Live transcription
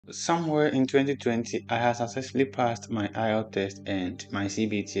Somewhere in 2020, I had successfully passed my IELTS test and my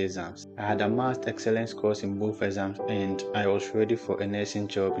CBT exams. I had amassed excellent scores in both exams and I was ready for a nursing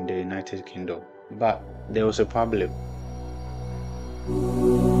job in the United Kingdom. But there was a problem.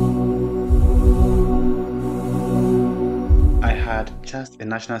 I had just a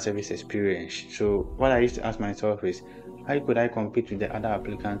national service experience, so what I used to ask myself is, how could I compete with the other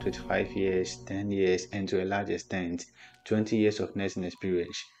applicants with 5 years, 10 years, and to a large extent, 20 years of nursing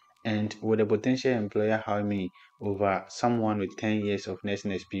experience? And would a potential employer hire me over someone with 10 years of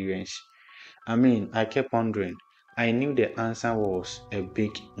nursing experience? I kept wondering. I knew the answer was a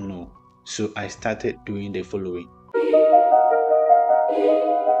big no, so I started doing the following.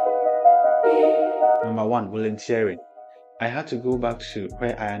 Number one, volunteering. I had to go back to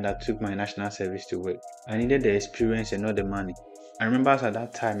where I undertook my national service to work. I needed the experience and not the money. I remember at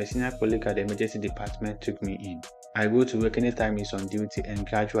that time, a senior colleague at the emergency department took me in. I go to work anytime he's on duty and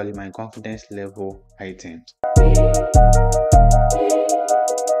gradually my confidence level heightened.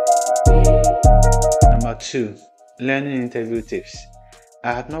 Number two, learning interview tips.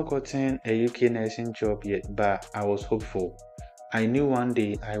 I had not gotten a UK nursing job yet, but I was hopeful. I knew one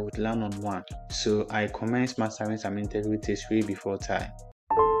day I would land on one, so I commenced mastering some interview tips way before time.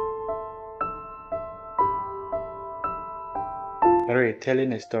 3.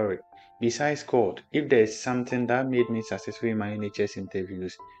 Telling a story. Besides code, if there is something that made me successful in my NHS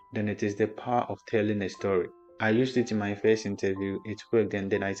interviews, then it is the power of telling a story. I used it in my first interview, it worked,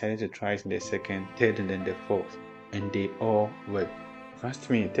 and then I decided to try it in the second, third, and then the fourth, and they all worked. Trust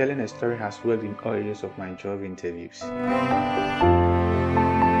me, telling a story has worked in all areas of my job interviews.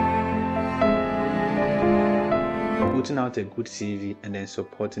 Putting out a good CV and then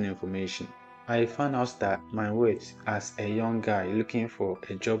supporting information. I found out that my worth as a young guy looking for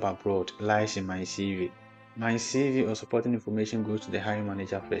a job abroad lies in my CV. My CV or supporting information goes to the hiring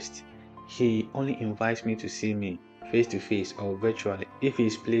manager first. He only invites me to see me face to face or virtually if he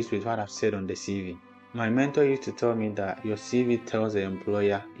is pleased with what I've said on the CV. My mentor used to tell me that your CV tells the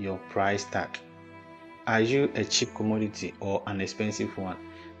employer your price tag. Are you a cheap commodity or an expensive one?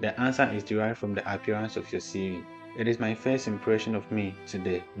 The answer is derived from the appearance of your CV. It is my first impression of me to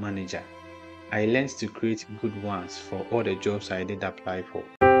the manager. I learned to create good ones for all the jobs I did apply for.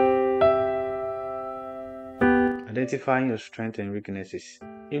 Identifying your strengths and weaknesses.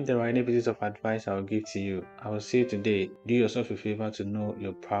 If there are any pieces of advice I will give to you, I will say today, do yourself a favor to know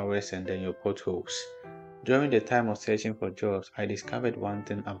your prowess and then your potholes. During the time of searching for jobs, I discovered one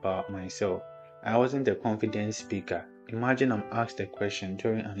thing about myself. I wasn't a confident speaker. Imagine I'm asked a question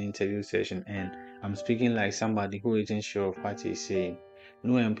during an interview session and I'm speaking like somebody who isn't sure of what he's saying.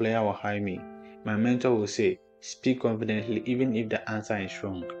 No employer will hire me. My mentor will say, speak confidently even if the answer is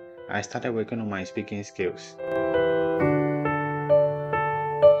wrong. I started working on my speaking skills.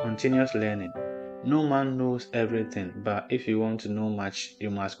 Continuous learning. No man knows everything, but if you want to know much,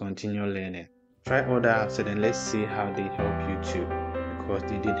 you must continue learning. Try all that I've said and let's see how they help you too, because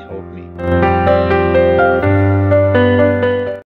they did help me.